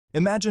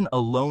Imagine a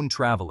lone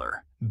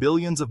traveler,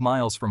 billions of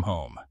miles from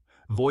home.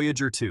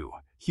 Voyager 2,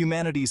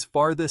 humanity's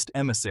farthest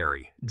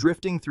emissary,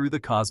 drifting through the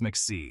cosmic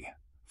sea.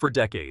 For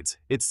decades,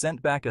 it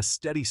sent back a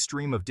steady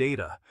stream of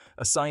data,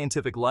 a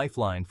scientific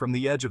lifeline from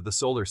the edge of the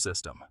solar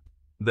system.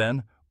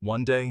 Then,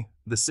 one day,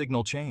 the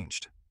signal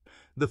changed.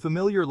 The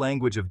familiar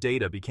language of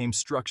data became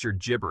structured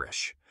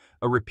gibberish,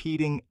 a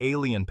repeating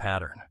alien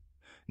pattern.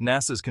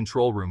 NASA's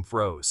control room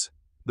froze.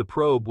 The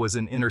probe was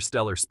in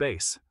interstellar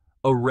space,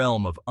 a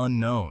realm of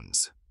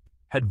unknowns.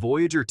 Had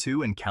Voyager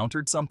 2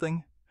 encountered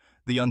something?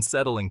 The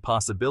unsettling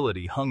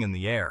possibility hung in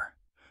the air.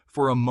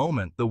 For a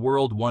moment, the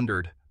world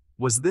wondered,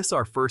 was this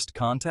our first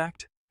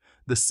contact?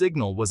 The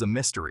signal was a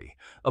mystery,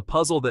 a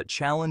puzzle that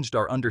challenged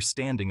our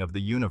understanding of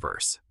the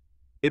universe.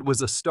 It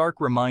was a stark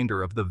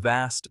reminder of the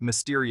vast,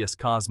 mysterious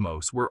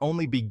cosmos we're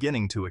only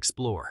beginning to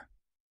explore.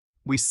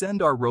 We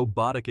send our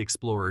robotic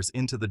explorers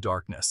into the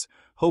darkness,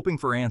 hoping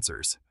for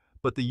answers,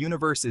 but the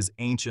universe is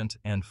ancient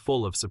and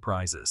full of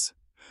surprises.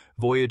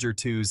 Voyager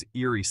 2's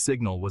eerie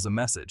signal was a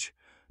message,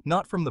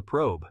 not from the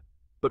probe,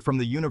 but from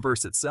the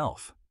universe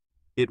itself.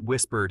 It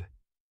whispered,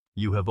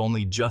 "You have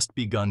only just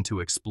begun to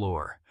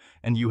explore,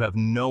 and you have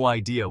no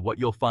idea what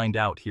you'll find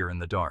out here in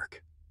the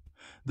dark."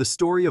 The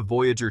story of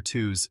Voyager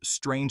 2's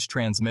strange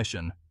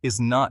transmission is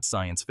not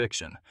science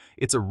fiction.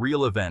 It's a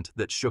real event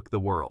that shook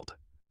the world.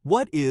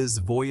 What is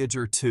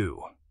Voyager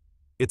 2?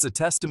 It's a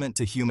testament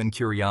to human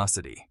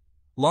curiosity.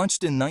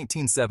 Launched in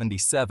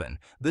 1977,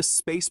 this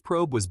space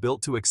probe was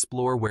built to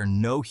explore where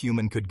no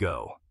human could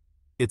go.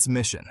 Its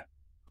mission: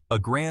 a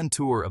grand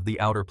tour of the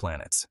outer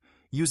planets,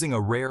 using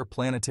a rare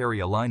planetary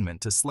alignment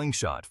to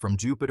slingshot from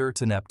Jupiter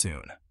to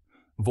Neptune.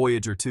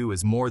 Voyager 2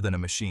 is more than a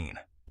machine.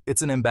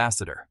 It's an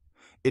ambassador.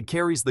 It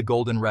carries the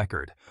golden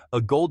record, a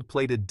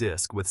gold-plated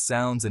disc with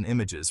sounds and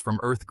images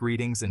from Earth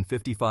greetings in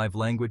 55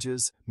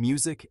 languages,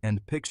 music,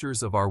 and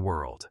pictures of our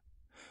world.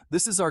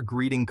 This is our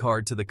greeting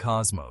card to the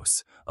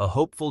cosmos, a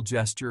hopeful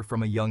gesture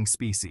from a young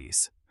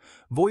species.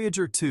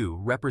 Voyager 2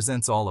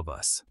 represents all of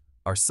us,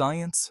 our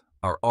science,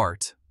 our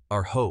art,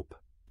 our hope.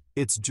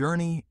 Its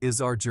journey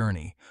is our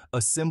journey,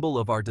 a symbol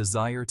of our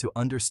desire to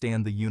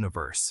understand the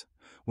universe.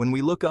 When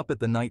we look up at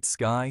the night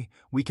sky,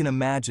 we can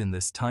imagine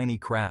this tiny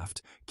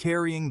craft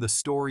carrying the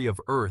story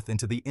of Earth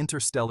into the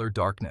interstellar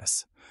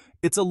darkness.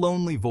 It's a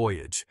lonely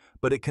voyage,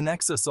 but it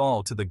connects us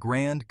all to the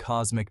grand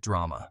cosmic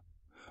drama.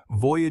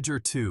 Voyager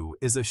 2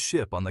 is a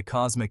ship on the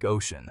cosmic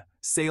ocean,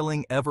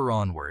 sailing ever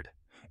onward,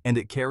 and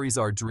it carries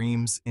our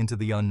dreams into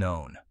the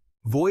unknown.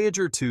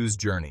 Voyager 2's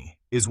journey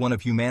is one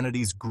of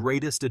humanity's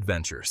greatest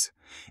adventures.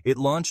 It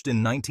launched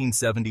in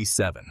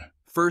 1977,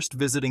 first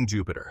visiting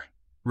Jupiter,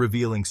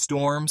 revealing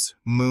storms,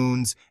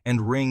 moons,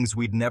 and rings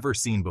we'd never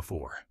seen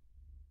before.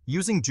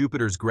 Using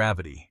Jupiter's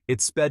gravity, it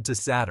sped to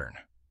Saturn,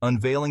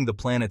 unveiling the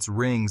planet's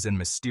rings and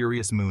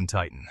mysterious moon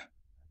Titan.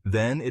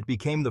 Then it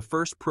became the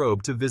first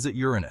probe to visit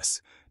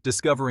Uranus,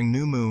 discovering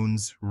new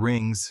moons,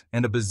 rings,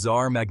 and a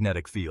bizarre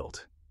magnetic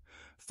field.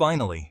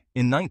 Finally,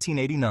 in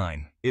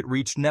 1989, it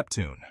reached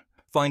Neptune,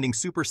 finding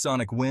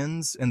supersonic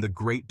winds and the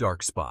Great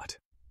Dark Spot.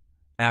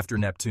 After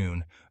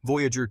Neptune,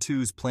 Voyager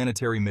 2's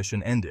planetary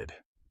mission ended,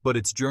 but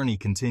its journey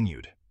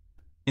continued.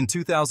 In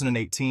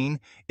 2018,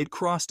 it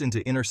crossed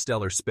into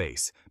interstellar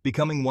space,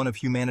 becoming one of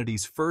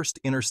humanity's first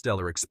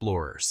interstellar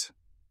explorers.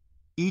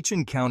 Each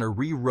encounter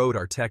rewrote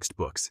our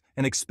textbooks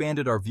and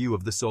expanded our view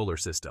of the solar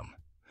system.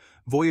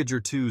 Voyager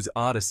 2's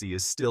odyssey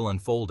is still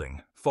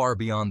unfolding, far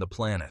beyond the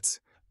planets.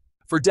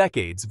 For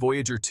decades,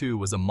 Voyager 2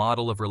 was a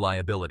model of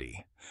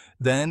reliability.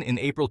 Then, in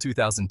April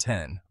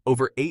 2010,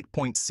 over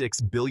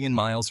 8.6 billion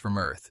miles from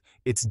Earth,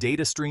 its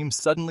data stream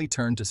suddenly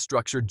turned to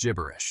structured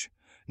gibberish.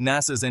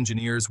 NASA's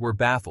engineers were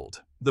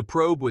baffled. The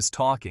probe was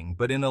talking,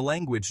 but in a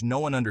language no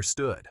one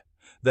understood.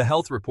 The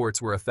health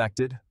reports were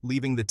affected,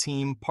 leaving the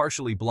team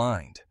partially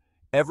blind.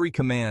 Every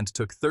command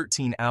took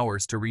 13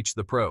 hours to reach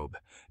the probe,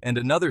 and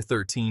another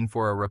 13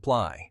 for a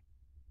reply.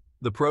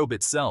 The probe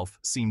itself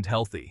seemed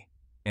healthy.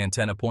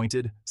 Antenna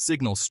pointed,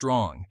 signal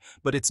strong,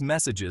 but its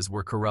messages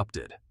were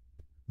corrupted.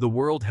 The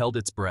world held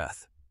its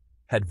breath.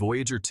 Had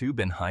Voyager 2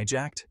 been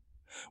hijacked?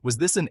 Was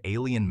this an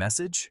alien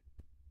message?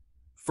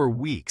 For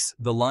weeks,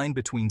 the line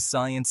between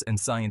science and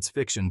science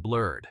fiction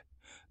blurred.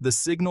 The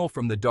signal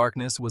from the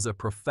darkness was a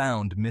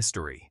profound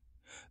mystery.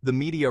 The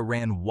media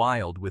ran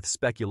wild with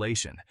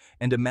speculation,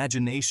 and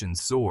imagination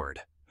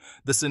soared.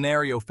 The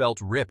scenario felt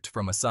ripped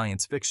from a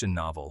science fiction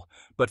novel,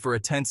 but for a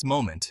tense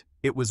moment,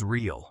 it was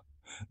real.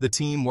 The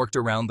team worked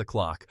around the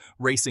clock,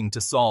 racing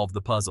to solve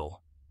the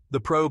puzzle. The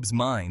probe's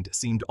mind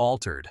seemed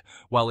altered,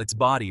 while its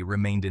body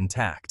remained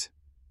intact.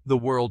 The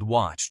world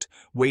watched,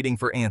 waiting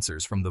for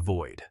answers from the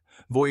void.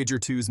 Voyager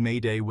 2's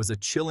Mayday was a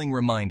chilling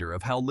reminder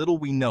of how little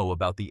we know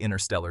about the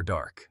interstellar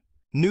dark.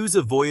 News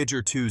of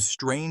Voyager 2's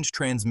strange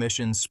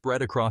transmission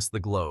spread across the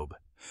globe.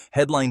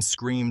 Headlines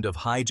screamed of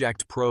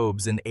hijacked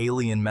probes and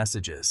alien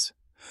messages.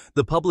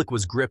 The public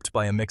was gripped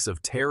by a mix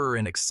of terror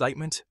and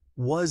excitement.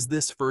 Was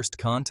this first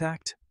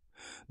contact?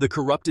 The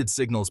corrupted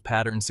signals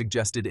pattern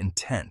suggested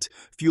intent,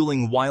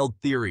 fueling wild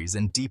theories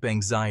and deep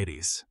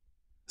anxieties.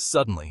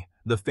 Suddenly,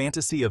 The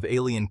fantasy of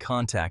alien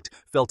contact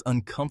felt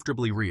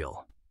uncomfortably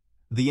real.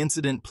 The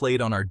incident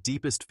played on our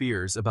deepest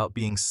fears about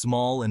being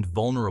small and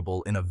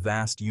vulnerable in a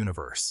vast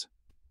universe.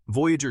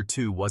 Voyager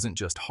 2 wasn't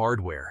just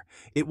hardware,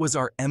 it was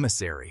our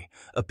emissary,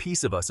 a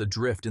piece of us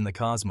adrift in the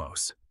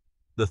cosmos.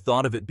 The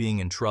thought of it being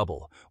in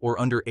trouble, or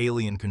under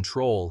alien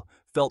control,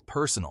 felt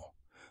personal.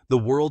 The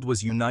world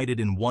was united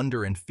in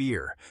wonder and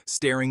fear,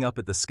 staring up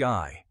at the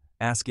sky,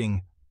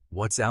 asking,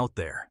 "What's out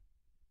there?"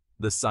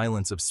 The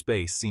silence of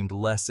space seemed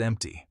less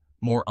empty,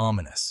 more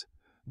ominous.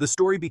 The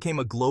story became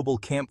a global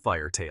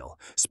campfire tale,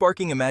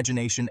 sparking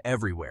imagination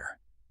everywhere.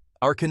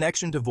 Our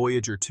connection to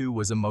Voyager 2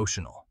 was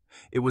emotional.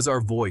 It was our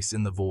voice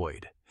in the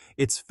void.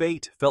 Its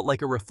fate felt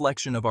like a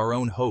reflection of our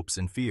own hopes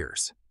and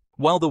fears.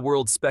 While the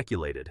world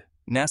speculated,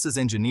 NASA's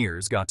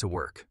engineers got to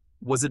work.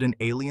 Was it an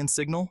alien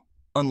signal?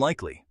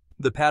 Unlikely.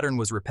 The pattern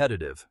was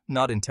repetitive,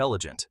 not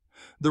intelligent.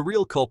 The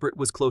real culprit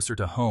was closer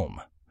to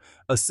home.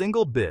 A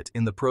single bit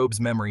in the probe's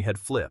memory had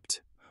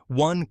flipped.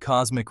 One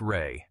cosmic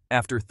ray,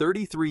 after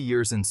 33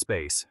 years in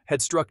space,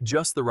 had struck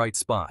just the right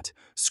spot,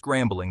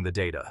 scrambling the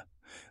data.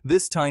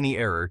 This tiny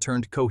error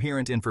turned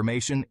coherent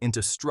information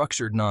into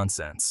structured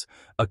nonsense,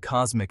 a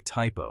cosmic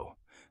typo.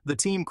 The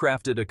team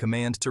crafted a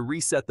command to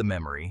reset the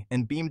memory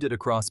and beamed it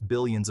across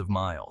billions of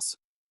miles.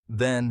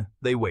 Then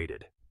they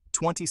waited,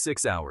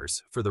 26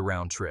 hours for the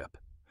round trip.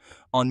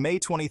 On May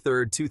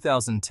 23,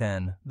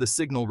 2010, the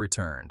signal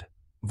returned.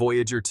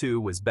 Voyager 2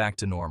 was back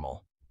to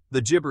normal.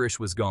 The gibberish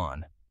was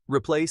gone,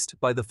 replaced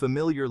by the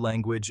familiar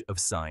language of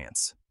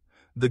science.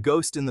 The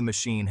ghost in the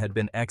machine had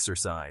been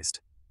exorcised.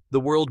 The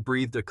world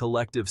breathed a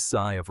collective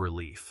sigh of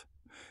relief.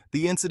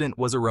 The incident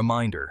was a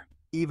reminder,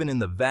 even in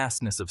the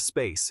vastness of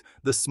space,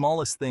 the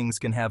smallest things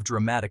can have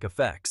dramatic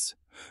effects.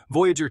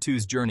 Voyager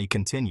 2's journey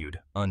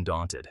continued,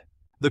 undaunted.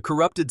 The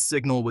corrupted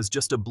signal was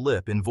just a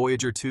blip in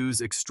Voyager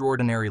 2's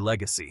extraordinary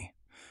legacy.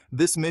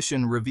 This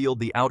mission revealed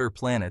the outer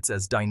planets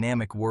as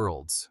dynamic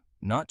worlds,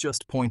 not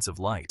just points of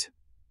light.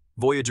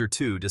 Voyager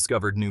 2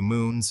 discovered new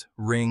moons,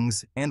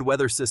 rings, and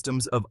weather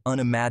systems of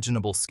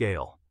unimaginable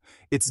scale.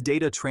 Its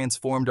data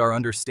transformed our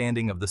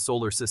understanding of the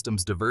solar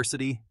system's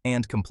diversity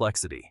and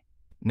complexity.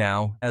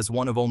 Now, as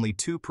one of only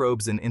 2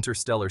 probes in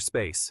interstellar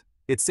space,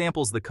 it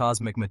samples the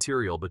cosmic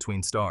material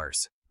between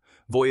stars.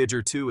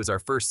 Voyager 2 is our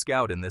first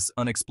scout in this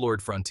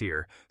unexplored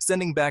frontier,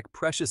 sending back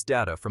precious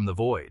data from the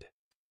void.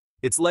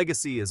 Its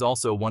legacy is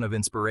also one of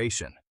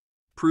inspiration,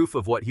 proof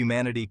of what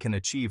humanity can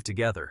achieve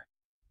together.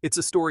 It's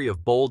a story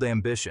of bold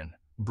ambition,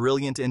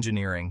 brilliant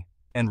engineering,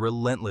 and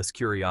relentless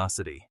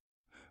curiosity.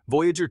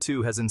 Voyager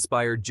 2 has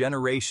inspired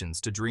generations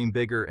to dream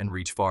bigger and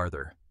reach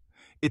farther.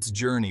 Its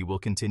journey will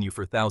continue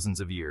for thousands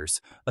of years,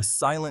 a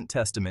silent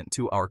testament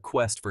to our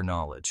quest for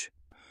knowledge.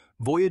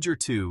 Voyager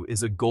 2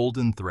 is a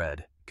golden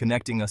thread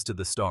connecting us to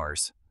the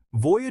stars.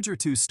 Voyager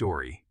 2's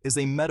story is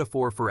a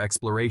metaphor for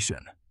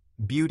exploration,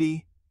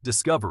 beauty,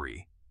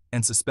 discovery,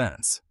 and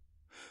suspense.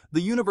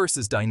 The universe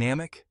is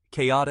dynamic,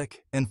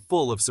 chaotic, and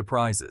full of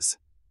surprises.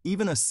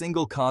 Even a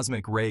single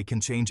cosmic ray can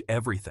change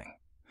everything.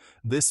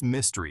 This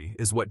mystery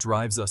is what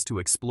drives us to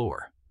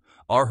explore.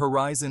 Our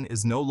horizon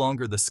is no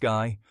longer the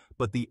sky,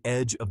 but the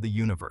edge of the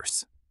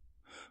universe.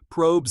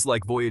 Probes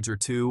like Voyager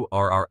 2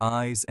 are our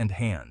eyes and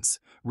hands,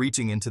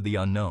 reaching into the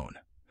unknown.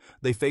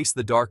 They face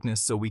the darkness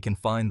so we can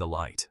find the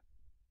light.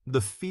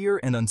 The fear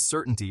and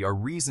uncertainty are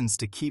reasons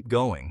to keep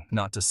going,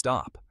 not to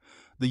stop.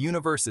 The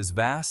universe is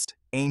vast,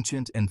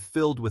 ancient, and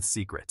filled with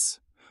secrets.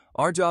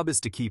 Our job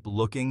is to keep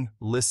looking,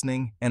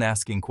 listening, and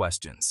asking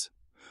questions.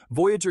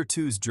 Voyager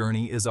 2's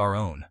journey is our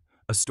own,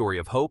 a story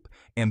of hope,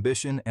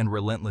 ambition, and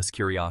relentless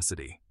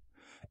curiosity.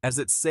 As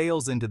it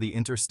sails into the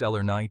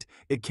interstellar night,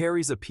 it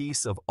carries a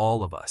piece of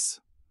all of us.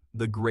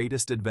 The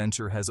greatest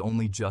adventure has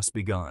only just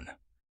begun.